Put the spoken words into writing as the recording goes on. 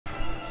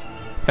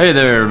Hey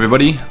there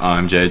everybody,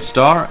 I'm Jade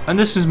Star, and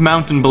this is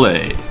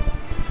Mount&Blade.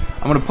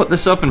 I'm going to put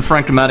this up in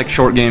Frank-O-Matic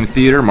Short Game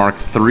Theater Mark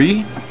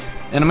III,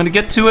 and I'm going to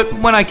get to it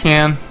when I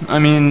can. I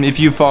mean, if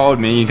you followed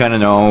me, you kind of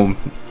know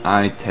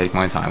I take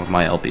my time with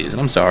my LPs, and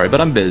I'm sorry, but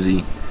I'm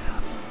busy.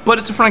 But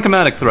it's a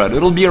Frank-O-Matic thread.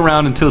 It'll be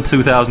around until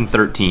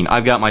 2013.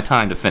 I've got my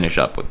time to finish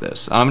up with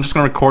this. I'm just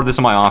going to record this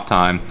on my off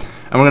time,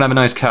 and we're going to have a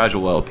nice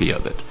casual LP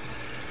of it.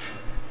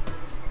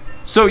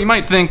 So you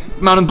might think,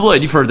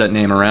 Mount&Blade, you've heard that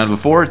name around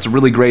before. It's a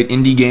really great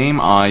indie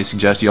game. I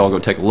suggest you all go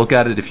take a look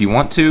at it if you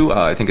want to.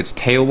 I think it's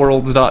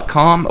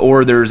tailworlds.com,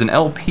 or there's an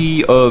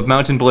LP of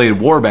Mount&Blade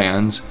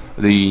Warbands,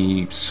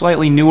 the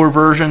slightly newer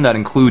version that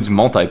includes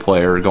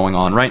multiplayer going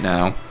on right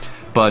now.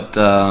 But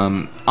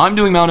I'm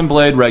doing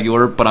Mount&Blade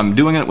regular, but I'm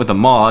doing it with a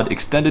mod,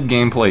 Extended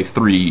Gameplay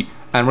 3,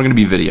 and we're going to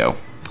be video.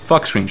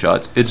 Fuck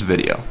screenshots, it's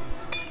video.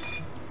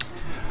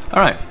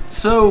 Alright,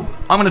 so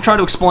I'm going to try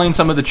to explain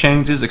some of the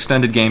changes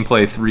Extended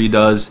Gameplay 3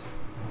 does,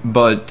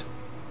 but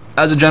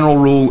as a general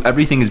rule,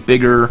 everything is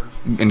bigger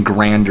and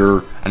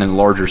grander and in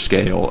larger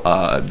scale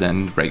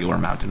than regular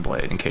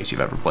Mount&Blade, in case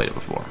you've ever played it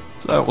before.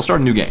 So we'll start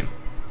a new game.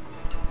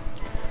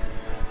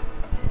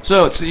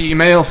 So let's see,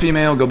 male,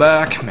 female, go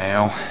back,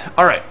 male.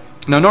 Alright,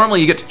 now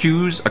normally you get to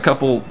choose a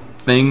couple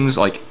things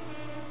like,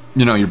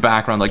 you know, your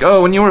background, like,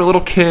 oh, when you were a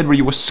little kid, were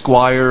you a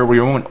squire, were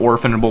you an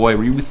orphan boy,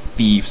 were you a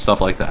thief,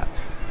 stuff like that.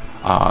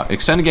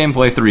 Extended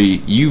Gameplay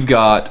 3, you've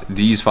got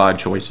these 5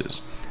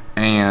 choices,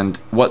 and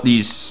what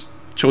these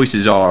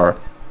choices are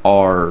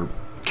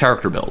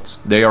character builds.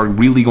 They are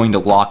really going to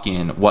lock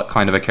in what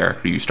kind of a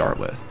character you start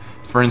with.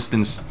 For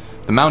instance,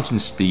 the Mountain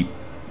Steep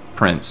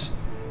Prince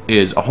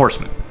is a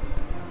horseman.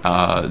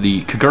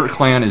 The Kagurt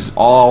clan is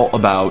all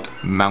about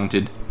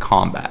mounted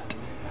combat,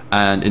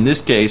 and in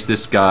this case,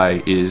 this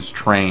guy is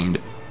trained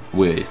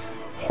with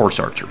horse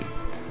archery.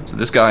 So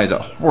this guy is a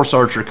horse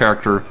archer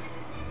character,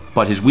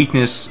 but his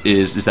weakness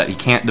is that he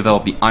can't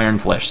develop the Iron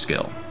Flesh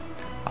skill,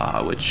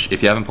 which,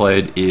 if you haven't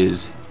played,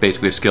 is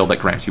basically a skill that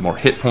grants you more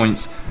hit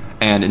points,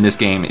 and in this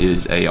game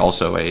is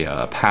also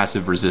a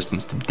passive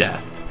resistance to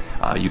death.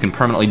 You can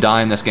permanently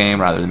die in this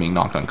game rather than being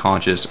knocked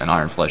unconscious, and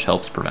Iron Flesh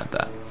helps prevent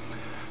that.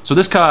 So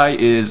this guy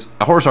is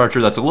a horse archer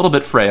that's a little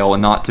bit frail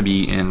and not to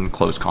be in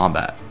close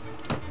combat.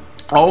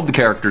 All of the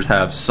characters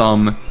have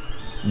some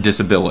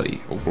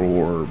disability,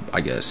 or I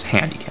guess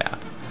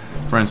handicap.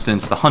 For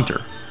instance, the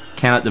hunter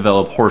cannot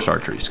develop horse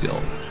archery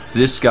skill.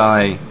 This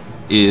guy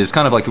is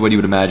kind of like what you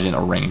would imagine a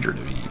ranger to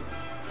be.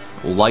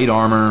 Light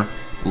armor,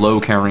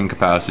 low carrying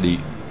capacity,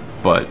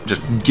 but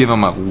just give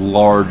him a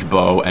large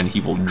bow and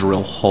he will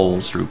drill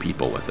holes through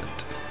people with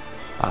it.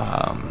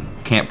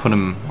 Can't put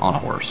him on a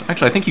horse.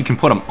 Actually, I think you can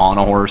put him on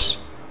a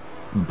horse,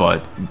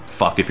 but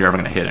fuck if you're ever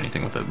going to hit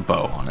anything with a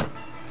bow on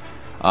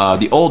it.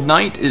 The Old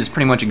Knight is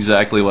pretty much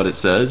exactly what it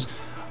says.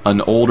 An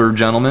older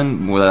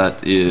gentleman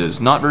that is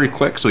not very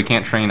quick, so he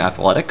can't train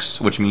athletics,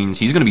 which means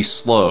he's going to be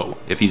slow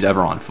if he's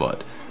ever on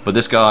foot. But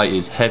this guy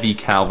is heavy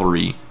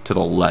cavalry to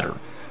the letter.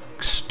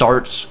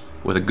 Starts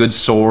with a good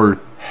sword,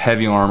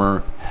 heavy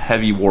armor,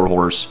 heavy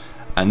warhorse,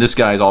 and this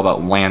guy is all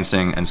about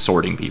lancing and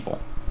swording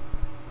people.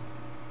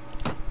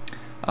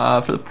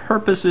 For the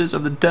purposes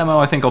of the demo,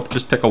 I think I'll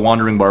just pick a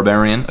wandering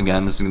barbarian.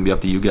 Again, this is going to be up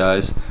to you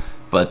guys.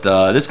 But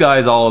this guy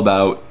is all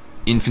about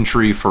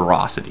infantry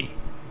ferocity.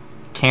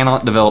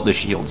 Cannot develop the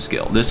shield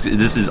skill. This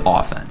is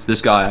offense.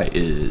 This guy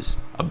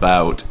is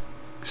about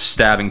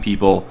stabbing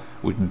people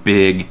with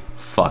big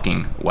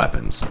fucking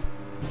weapons.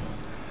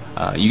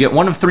 You get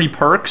one of 3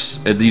 perks.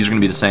 These are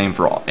going to be the same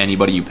for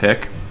anybody you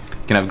pick.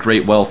 You can have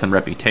great wealth and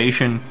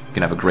reputation. You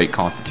can have a great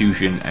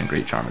constitution and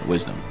great charm and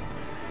wisdom.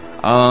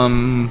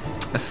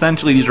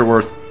 Essentially, these are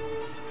worth.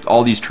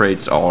 All these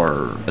traits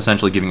are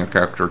essentially giving your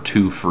character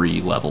 2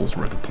 free levels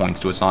worth of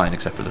points to assign,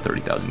 except for the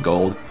 30,000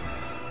 gold.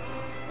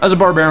 As a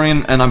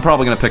barbarian, and I'm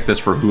probably going to pick this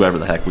for whoever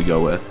the heck we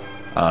go with,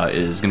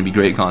 is going to be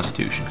great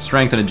constitution.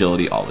 Strength and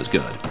agility, always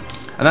good.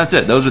 And that's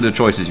it. Those are the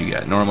choices you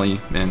get.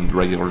 Normally, in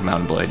regular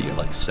Mount&Blade, you get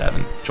like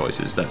 7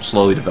 choices that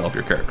slowly develop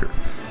your character.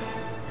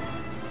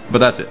 But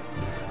that's it.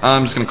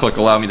 I'm just going to click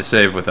allow me to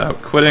save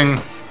without quitting,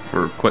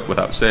 or quit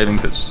without saving,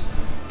 because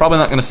probably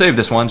not going to save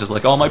this one, just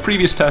like all my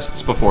previous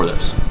tests before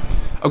this.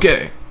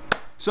 Okay,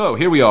 so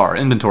here we are,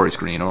 inventory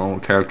screen, or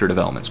character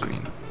development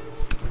screen.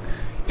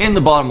 In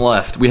the bottom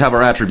left, we have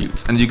our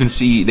attributes, and as you can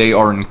see, they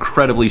are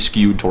incredibly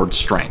skewed towards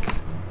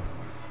strength.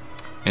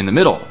 In the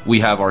middle,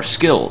 we have our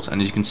skills,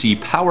 and as you can see,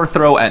 power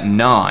throw at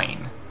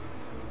 9.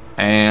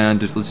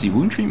 And, let's see,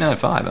 wound treatment at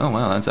 5. Oh,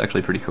 wow, that's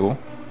actually pretty cool.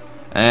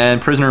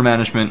 And prisoner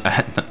management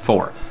at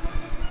 4.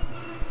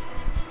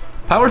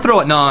 Power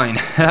throw at 9.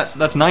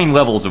 That's 9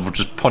 levels of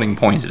just putting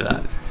points into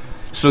that.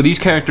 So these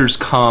characters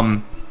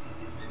come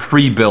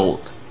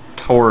pre-built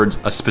towards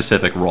a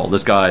specific role.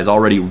 This guy is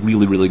already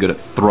really, really good at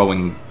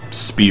throwing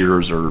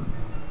spears or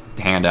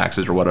hand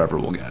axes or whatever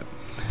we'll get.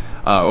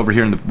 Over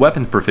here in the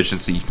weapon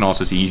proficiency, you can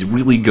also see he's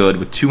really good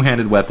with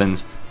 2-handed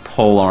weapons,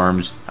 pole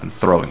arms, and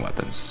throwing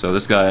weapons. So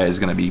this guy is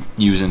going to be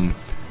using,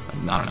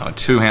 I don't know, a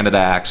 2-handed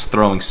axe,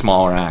 throwing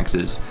smaller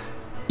axes.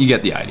 You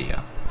get the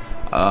idea.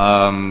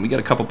 We got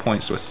a couple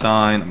points to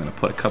assign. I'm going to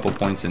put a couple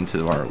points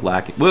into our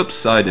lacking.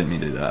 Whoops, I didn't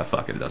mean to do that.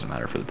 Fuck it, it doesn't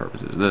matter for the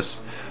purposes of this.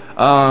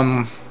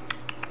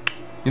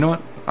 You know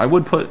what? I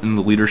would put in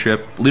the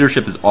leadership.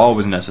 Leadership is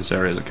always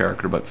necessary as a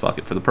character, but fuck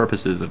it. For the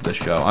purposes of this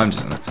show, I'm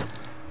just going to...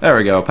 There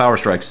we go, Power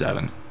Strike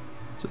 7.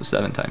 So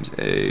 7 times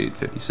 8,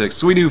 56.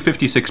 So we do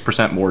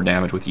 56% more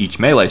damage with each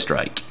melee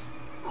strike.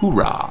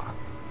 Hoorah!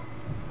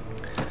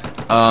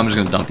 I'm just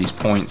going to dump these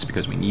points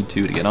because we need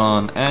to get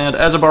on. And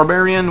as a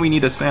barbarian, we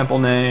need a sample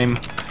name.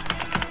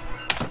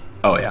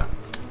 Oh, yeah.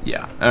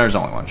 Yeah, there's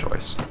only one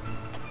choice.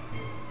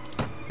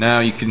 Now,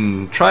 you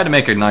can try to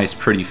make a nice,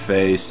 pretty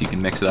face. You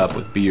can mix it up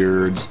with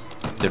beards,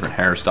 different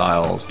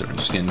hairstyles, different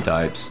skin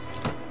types.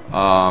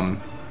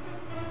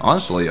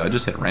 Honestly, I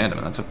just hit random,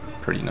 and that's a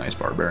pretty nice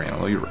barbarian.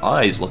 Although your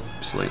eyes look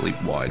slightly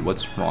wide.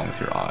 What's wrong with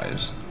your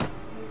eyes?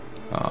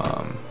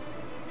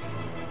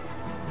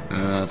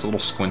 It's a little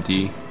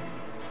squinty.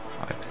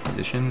 Eye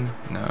position?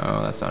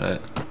 No, that's not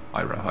it.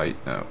 Eyebrow height?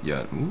 No.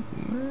 Yeah.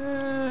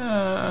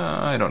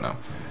 I don't know.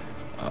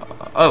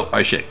 Oh,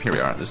 eye shape. Here we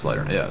are. This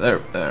letter. Yeah,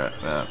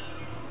 there.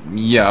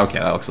 Yeah, okay,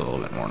 that looks a little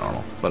bit more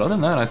normal. But other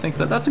than that, I think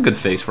that's a good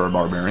face for a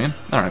barbarian.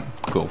 Alright,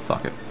 cool.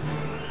 Fuck it.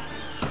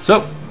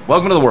 So,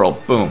 welcome to the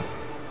world. Boom.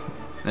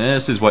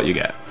 This is what you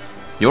get.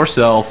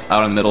 Yourself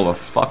out in the middle of a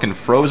fucking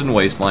frozen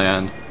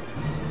wasteland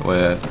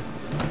with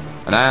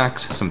an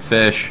axe, some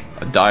fish,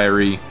 a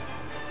diary,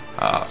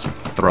 some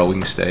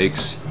throwing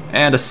stakes,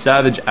 and a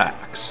savage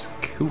axe.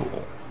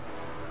 Cool.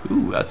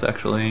 Ooh, that's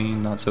actually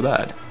not so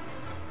bad.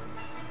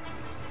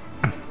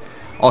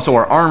 Also,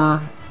 our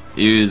armor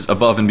is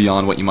above and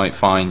beyond what you might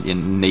find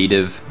in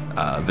native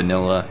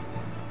vanilla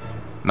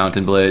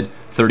Mount&Blade.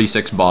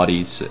 36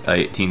 bodies,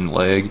 18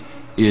 leg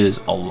is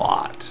a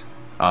lot.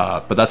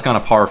 But that's kind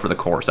of par for the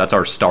course. That's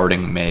our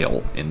starting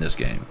mail in this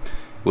game,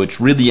 which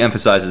really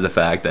emphasizes the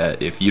fact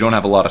that if you don't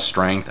have a lot of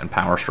strength and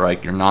power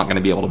strike, you're not going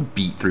to be able to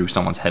beat through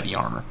someone's heavy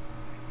armor.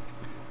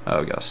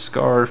 We got a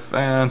scarf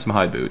and some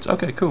hide boots.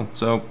 Okay, cool.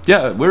 So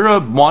yeah, we're a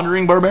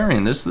wandering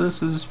barbarian. This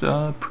is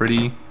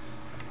pretty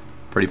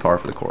par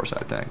for the course,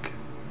 I think.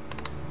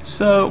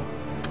 So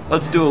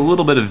let's do a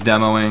little bit of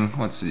demoing.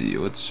 Let's see.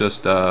 Let's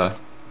just oh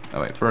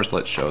wait. First,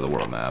 let's show the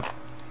world map.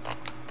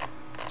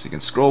 So you can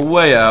scroll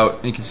way out,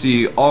 and you can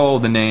see all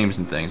the names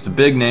and things. The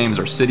big names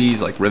are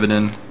cities, like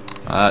Rivendell.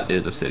 That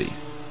is a city.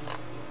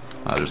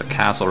 There's a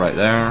castle right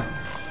there.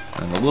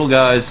 And the little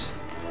guys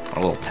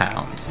are little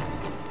towns.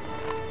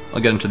 I'll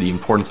get into the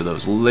importance of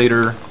those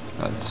later.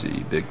 Let's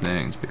see, big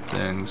things, big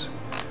things.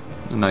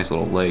 There's a nice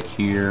little lake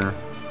here.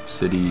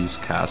 Cities,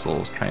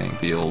 castles, training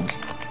fields.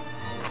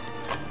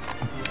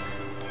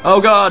 Oh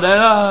god!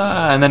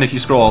 And then if you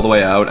scroll all the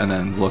way out and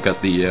then look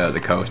at the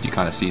coast, you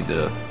kind of see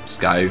the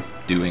sky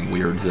doing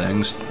weird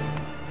things.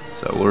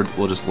 So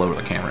we'll just lower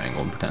the camera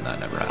angle and pretend that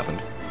never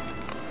happened.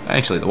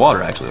 Actually, the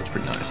water actually looks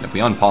pretty nice. And if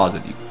we unpause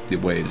it, the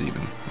waves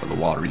even, or the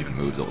water even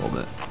moves a little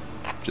bit,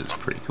 which is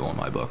pretty cool in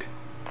my book.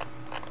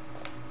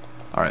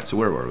 Alright, so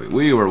where were we?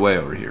 We were way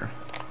over here.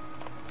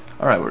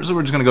 Alright, so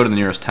we're just going to go to the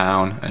nearest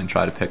town and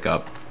try to pick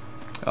up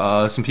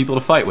some people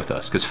to fight with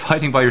us, because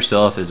fighting by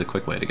yourself is a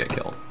quick way to get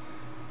killed.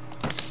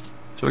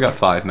 So we got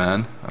 5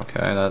 men.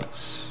 Okay,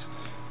 that's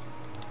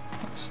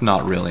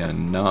not really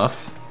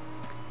enough.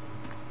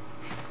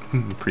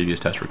 Previous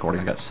test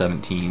recording, I got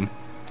 17.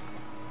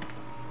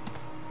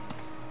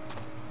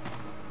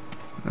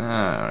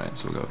 Alright,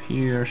 so we'll go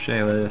here,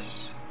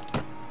 Shayless.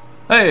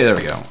 Hey, there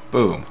we go.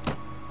 Boom.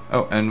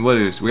 Oh, and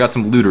we got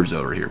some looters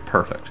over here.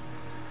 Perfect.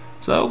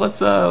 So let's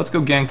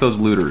go gank those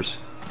looters.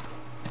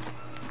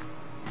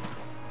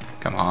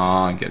 Come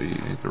on,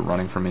 they're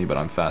running from me, but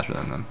I'm faster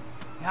than them.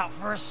 Out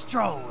for a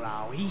stroll,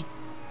 are we?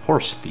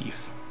 Horse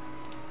thief.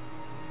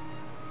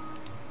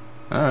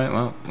 Alright,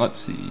 well, let's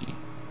see.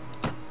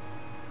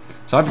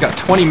 So I've got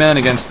 20 men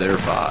against their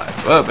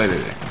 5. Oh,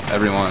 baby.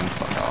 Everyone,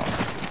 fuck off.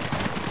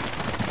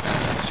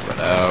 And spread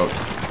out.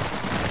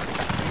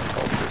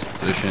 Hold this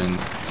position.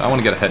 So I want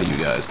to get ahead of you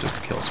guys just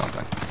to kill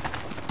something.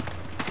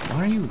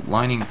 Why are you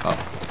lining up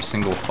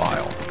single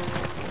file?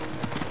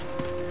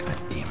 God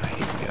damn, I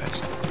hate you guys.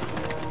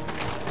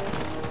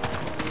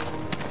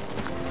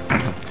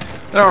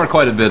 There are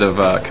quite a bit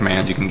of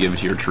commands you can give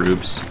to your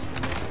troops,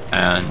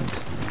 and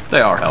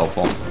they are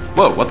helpful.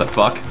 Whoa, what the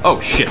fuck?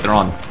 Oh shit, they're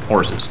on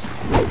horses.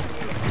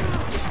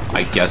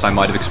 I guess I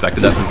might have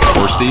expected that from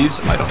horse thieves,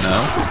 I don't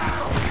know.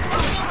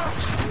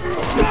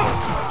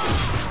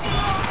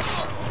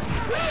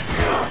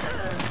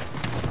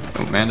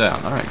 Oh, man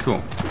down, alright,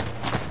 cool.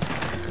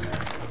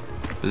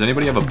 Does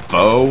anybody have a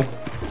bow?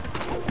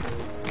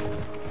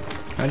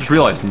 I just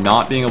realized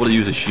not being able to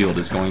use a shield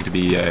is going to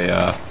be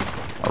a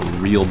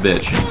real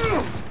bitch.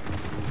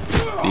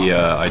 The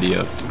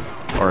idea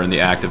of, or in the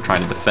act of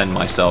trying to defend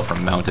myself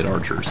from mounted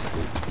archers.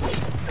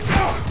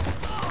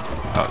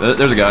 Oh,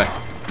 there's a guy.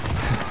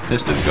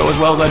 This didn't go as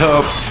well as I'd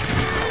hoped.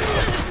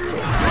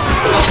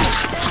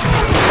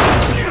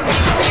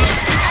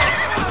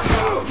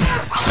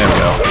 There we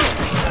go.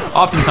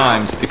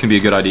 Oftentimes, it can be a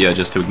good idea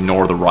just to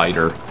ignore the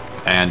rider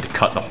and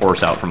cut the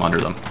horse out from under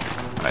them.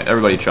 Alright,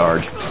 everybody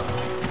charge.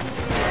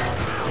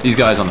 These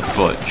guys on the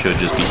foot should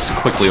just be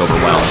quickly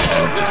overwhelmed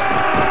and just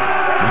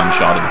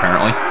one-shotted,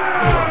 apparently.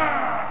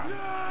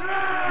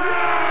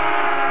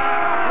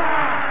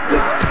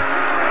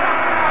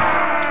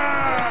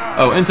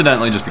 Oh,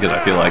 incidentally, just because I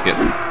feel like it,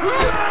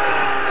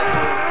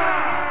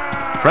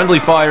 friendly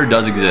fire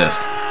does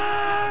exist.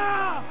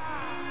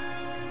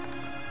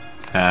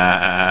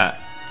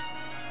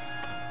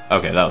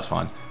 Okay, that was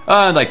fun.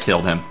 And I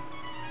killed him.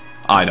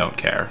 I don't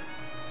care.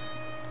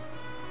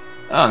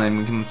 Oh, and then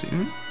we can see...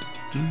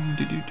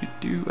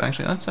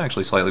 Actually, that's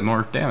actually slightly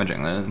more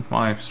damaging than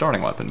my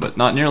starting weapon, but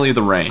not nearly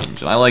the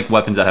range. And I like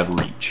weapons that have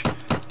reach.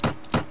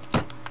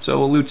 So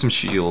we'll loot some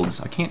shields.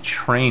 I can't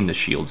train the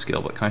shield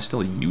skill, but can I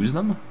still use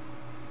them?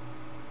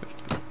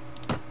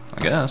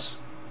 I guess.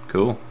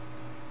 Cool.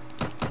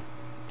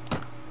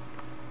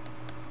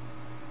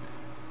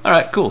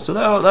 Alright, cool. So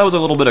that was a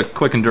little bit of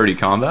quick and dirty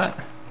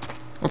combat.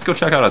 Let's go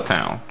check out a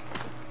town.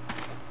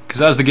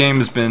 Because as the game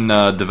has been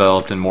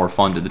developed and more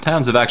funded, the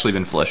towns have actually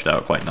been fleshed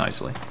out quite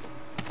nicely.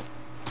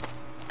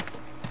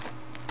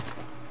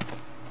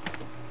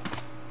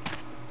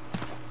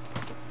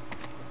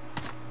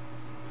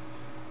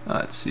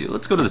 Let's see,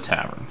 let's go to the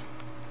tavern.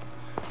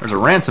 There's a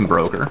ransom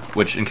broker,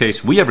 which in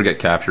case we ever get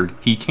captured,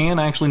 he can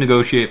actually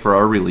negotiate for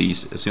our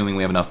release, assuming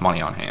we have enough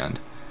money on hand.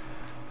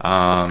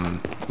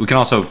 We can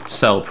also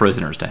sell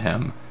prisoners to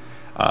him.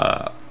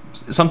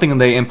 Something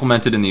they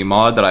implemented in the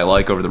mod that I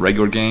like over the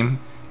regular game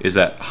is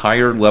that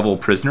higher level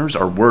prisoners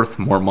are worth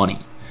more money.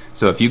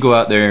 So if you go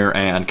out there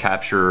and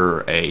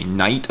capture a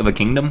knight of a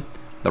kingdom,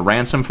 the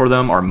ransom for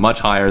them are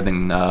much higher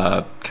than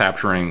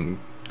capturing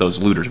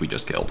those looters we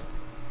just killed.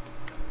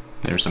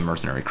 There's some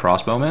mercenary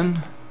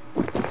crossbowmen.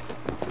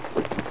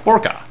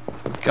 Orca.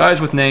 Guys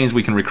with names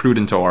we can recruit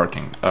into our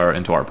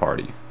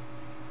party.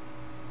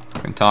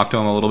 We can talk to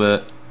them a little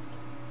bit.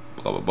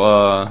 Blah blah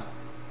blah.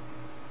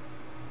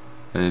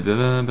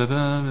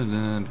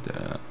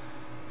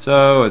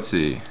 So let's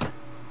see.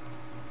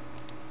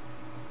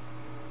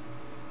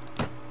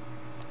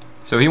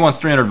 So he wants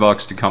 300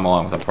 bucks to come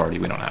along with our party.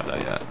 We don't have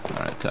that yet.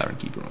 Alright, tavern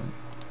keeper.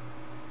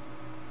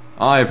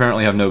 I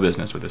apparently have no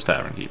business with this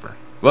tavern keeper.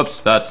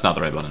 Whoops, that's not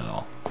the right button at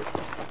all.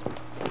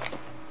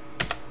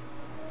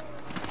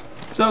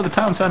 So the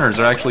town centers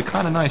are actually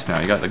kind of nice now.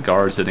 You got the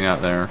guards sitting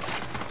out there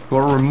who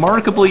are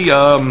remarkably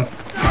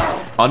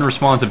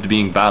unresponsive to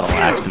being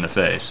battle-axed in the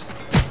face.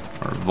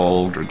 Or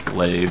volged or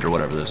glaved or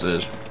whatever this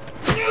is.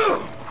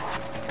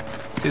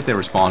 See if they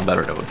respond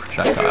better to a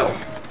projectile.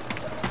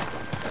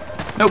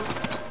 Nope.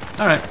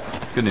 Alright,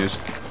 good news.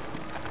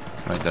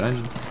 Right, that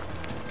engine.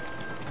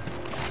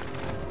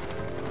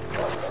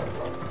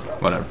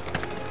 Whatever.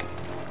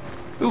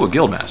 Ooh, a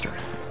guildmaster.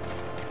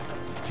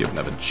 You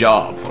have a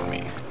job for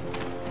me.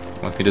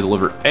 Want me to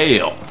deliver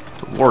ale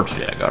to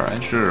Warjag.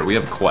 Alright, sure, we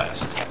have a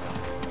quest.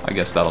 I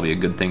guess that'll be a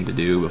good thing to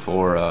do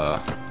before,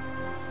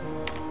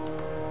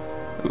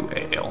 Ooh,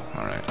 ale.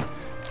 Alright.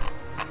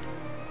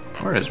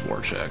 Where is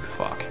Warjag?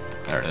 Fuck.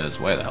 There it is,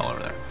 way the hell over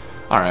there.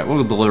 Alright,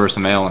 we'll deliver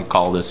some ale and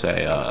call this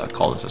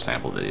a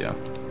sample video.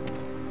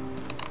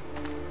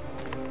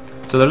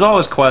 So there's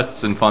always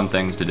quests and fun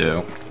things to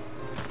do.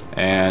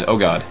 And, oh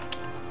god.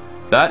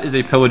 That is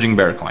a pillaging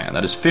bear clan.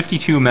 That is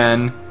 52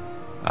 men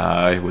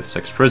with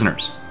 6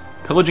 prisoners.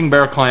 Pillaging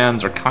bear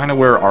clans are kind of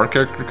where our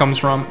character comes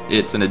from.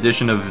 It's an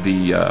addition of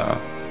the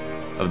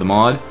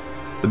mod.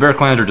 The bear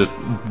clans are just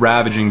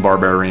ravaging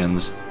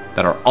barbarians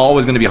that are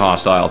always going to be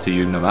hostile to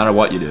you no matter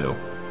what you do.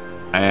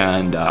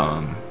 And,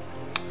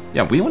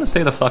 yeah, we want to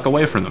stay the fuck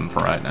away from them for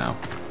right now.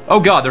 Oh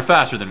god, they're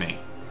faster than me.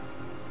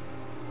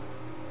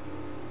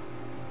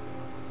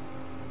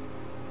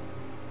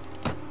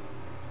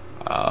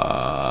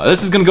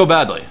 This is going to go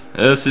badly.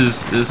 This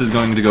is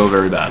going to go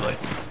very badly.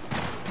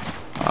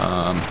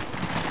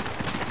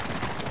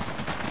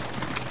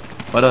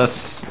 Let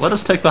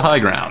us take the high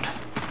ground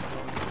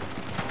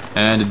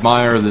and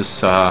admire this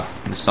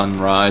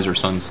sunrise or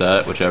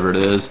sunset, whichever it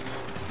is,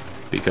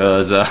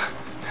 because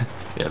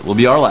it will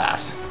be our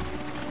last.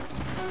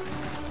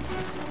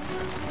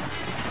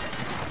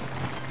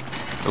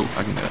 Oh,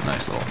 I can get a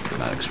nice little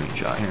dramatic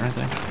screenshot here, I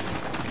think.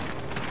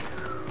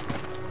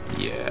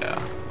 Yeah.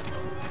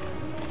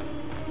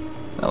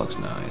 That looks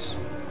nice.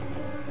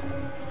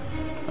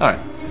 Alright.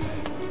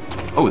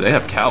 Oh, they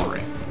have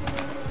cavalry.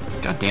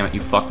 God damn it,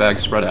 you fuckbags,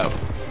 spread out.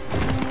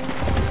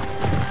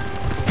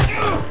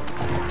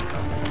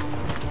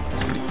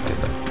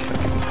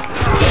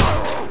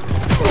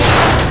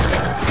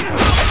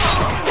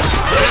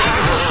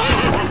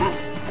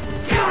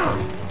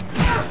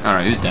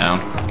 Alright, he's down.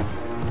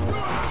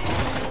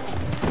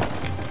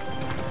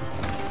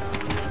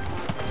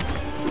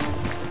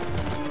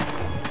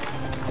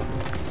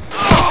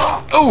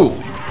 Oh!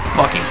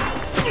 Fucking.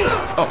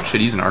 Oh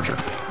shit, he's an archer.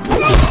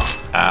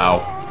 Ow.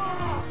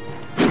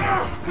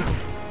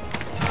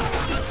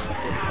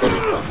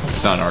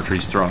 He's not an archer,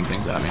 he's throwing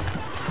things at me.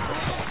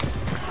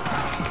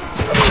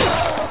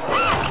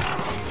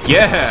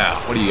 Yeah!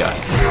 What do you got?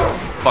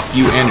 Fuck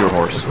you and your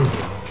horse.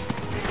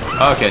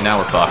 Okay, now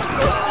we're fucked.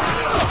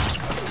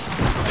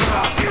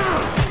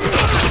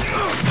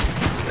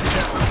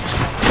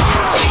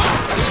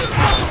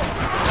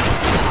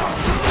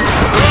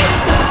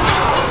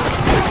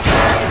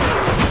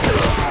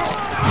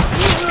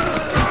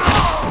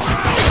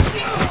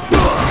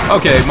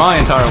 Okay, my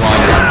entire line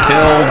has been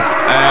killed,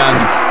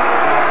 and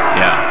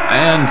yeah,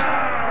 and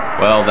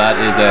well, that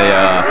is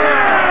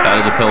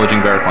a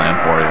pillaging bear clan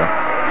for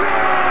you.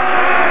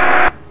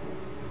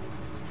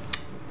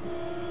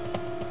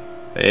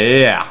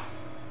 Yeah.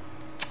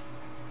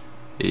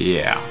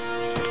 Yeah.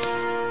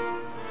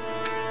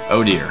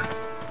 Oh dear.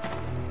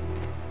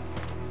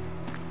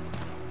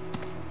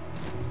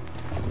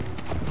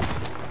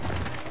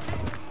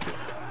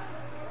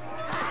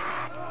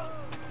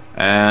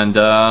 And,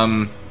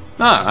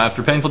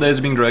 after painful days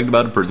of being dragged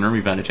about a prisoner,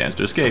 we found a chance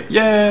to escape.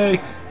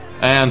 Yay!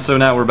 And so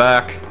now we're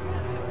back.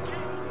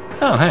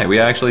 Oh, hey, we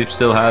actually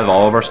still have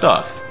all of our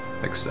stuff.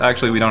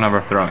 Actually, we don't have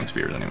our throwing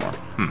spears anymore.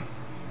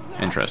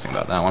 Interesting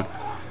about that one.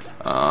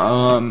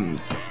 I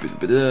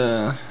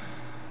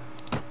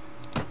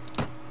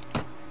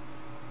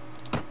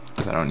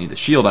don't need the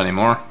shield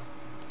anymore.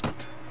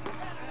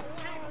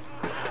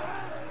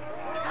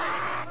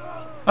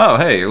 Oh,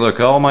 hey, look,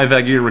 all my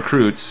Vagir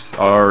recruits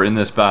are in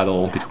this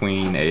battle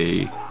between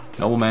a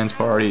nobleman's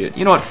party.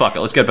 You know what, fuck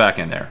it, let's get back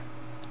in there.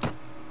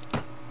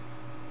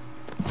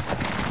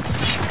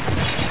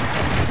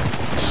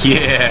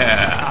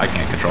 Yeah! I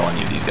can't control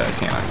any of these guys,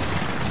 can I?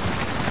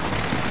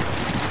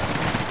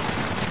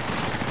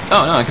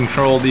 Oh, no, I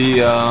control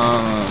the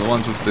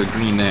ones with the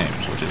green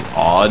names, which is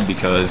odd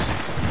because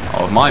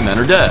all of my men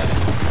are dead.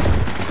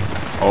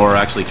 Or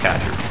actually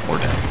captured, or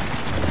dead.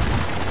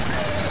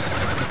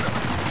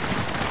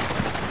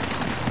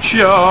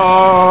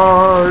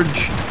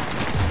 Charge!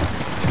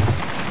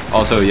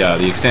 Also, yeah,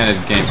 the extended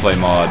gameplay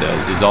mod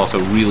is also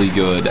really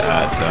good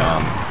at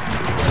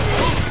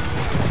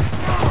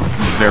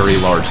very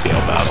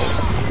large-scale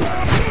battles.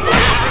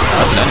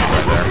 That's an enemy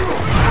right there.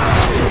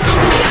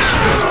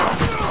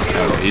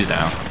 Oh, he's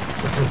down.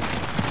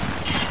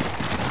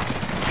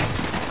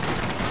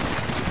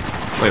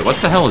 Wait, what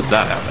the hell is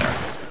that out there?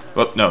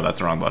 Oh, no, that's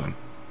the wrong button.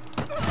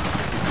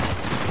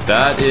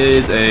 That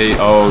is a...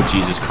 Oh,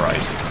 Jesus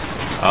Christ.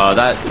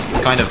 That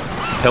kind of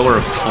pillar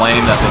of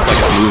flame that looks like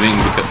it's moving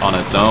on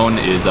its own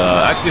is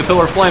actually a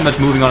pillar of flame that's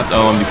moving on its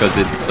own because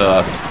it's,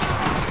 I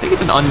think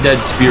it's an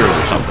undead spirit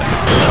or something.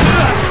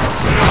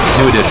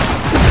 New edition.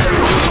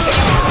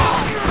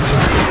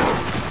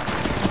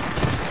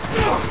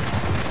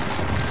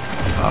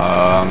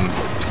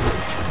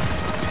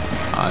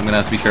 I'm gonna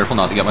have to be careful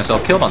not to get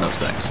myself killed on those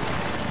things.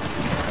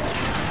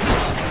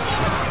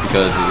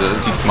 Because,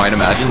 as you might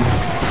imagine,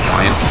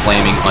 giant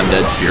flaming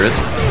undead spirits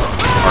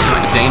are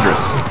kind of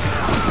dangerous.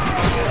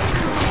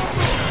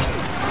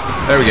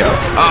 There we go.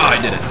 Ah, I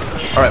did it.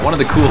 Alright, one of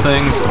the cool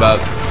things about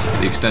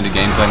the extended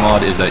gameplay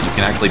mod is that you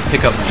can actually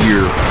pick up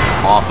gear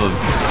off of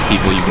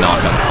people you've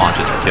knocked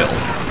unconscious or killed.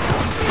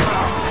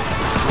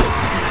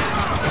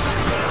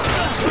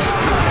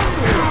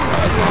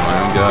 That's one of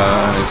my own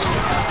guys.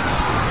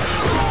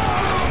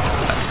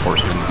 That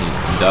horseman needs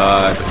to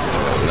die, but he's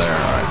over there.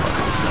 Alright, fuck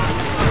it.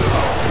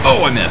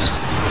 Oh, I missed.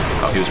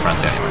 Oh, he was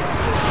friendly anyway.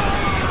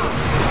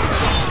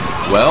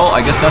 Well,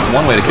 I guess that's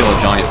one way to kill a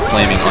giant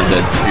flaming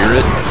undead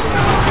spirit.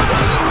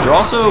 They're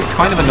also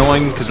kind of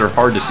annoying because they're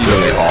hard to see where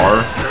they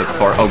are.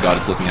 Oh god,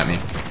 it's looking at me.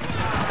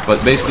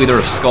 But basically they're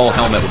a skull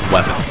helmet with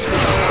weapons.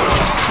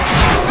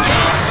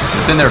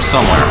 It's in there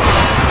somewhere.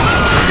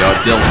 There we go,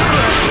 I've dealt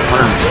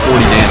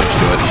 140 damage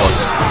to it,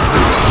 plus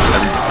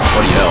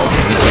everybody else.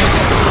 And this thing's...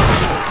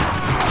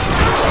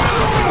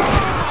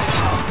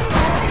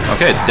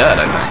 Okay, it's dead,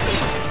 I think.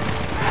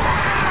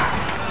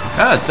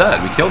 Ah, it's dead.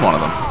 We killed one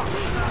of them.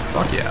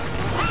 Fuck yeah.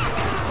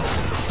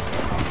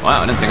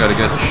 Wow, I didn't think I'd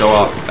get to show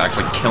off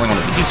actually killing one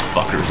of these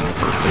fuckers in the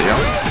first video.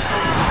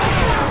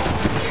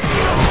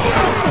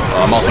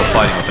 I'm also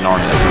fighting with an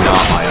army that's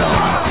not my own.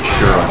 I'm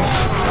sure I'm...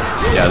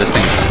 Yeah, this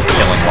thing's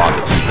killing lots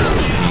of people in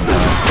the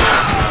meantime.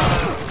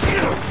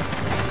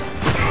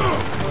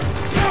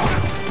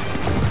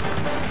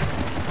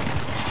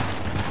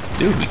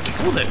 Dude, we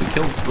killed it. We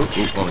killed... Ooh,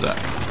 what was that?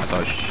 I saw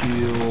a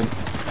shield.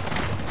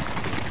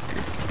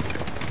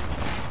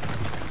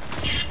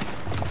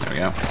 There we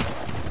go.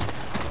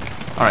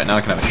 Alright, now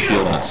I can have a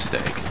shield and a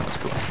stake. That's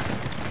cool.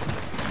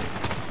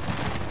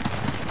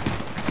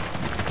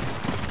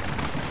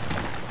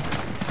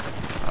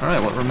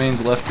 Alright, what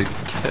remains left to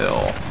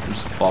kill?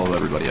 Just follow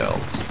everybody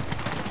else.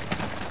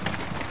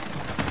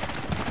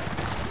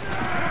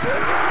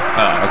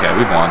 Oh, okay,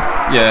 we've won.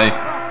 Yay.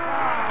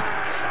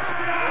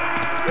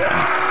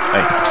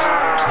 Hey, psst,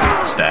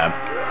 psst, stab.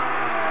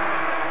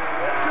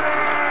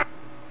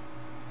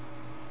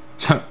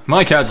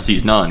 My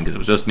casualties, none, because it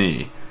was just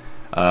me.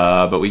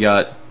 But we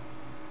got a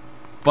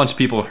bunch of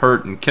people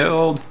hurt and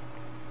killed,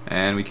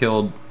 and we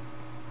killed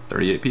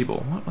 38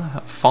 people. What the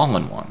hell?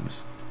 Fallen ones.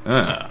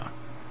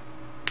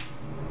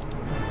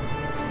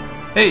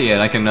 Hey,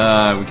 and I can,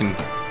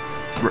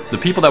 the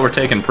people that were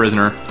taken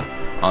prisoner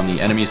on the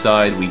enemy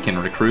side, we can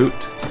recruit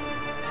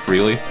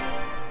freely.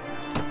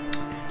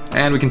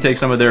 And we can take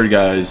some of their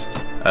guys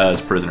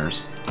as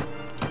prisoners.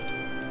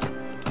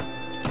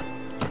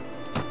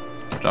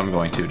 Which I'm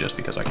going to just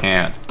because I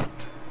can.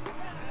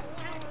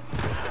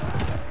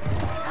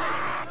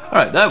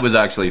 Alright, that was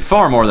actually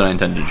far more than I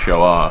intended to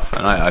show off,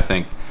 and I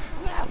think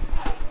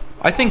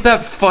I think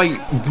that fight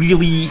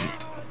really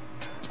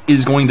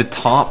is going to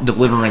top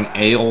delivering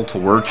ale to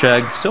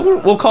Wurcheg, so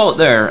we'll call it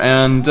there.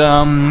 And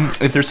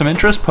if there's some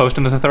interest, post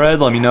in the thread.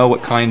 Let me know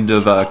what kind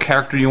of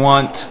character you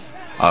want.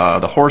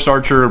 The horse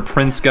archer,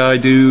 prince guy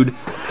dude,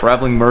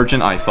 traveling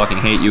merchant. I fucking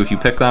hate you if you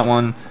pick that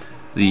one.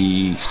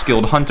 The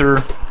skilled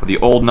hunter, the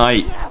old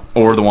knight,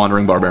 or the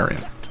wandering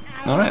barbarian.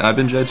 All right, I've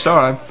been Jade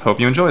Star. I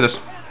hope you enjoy this.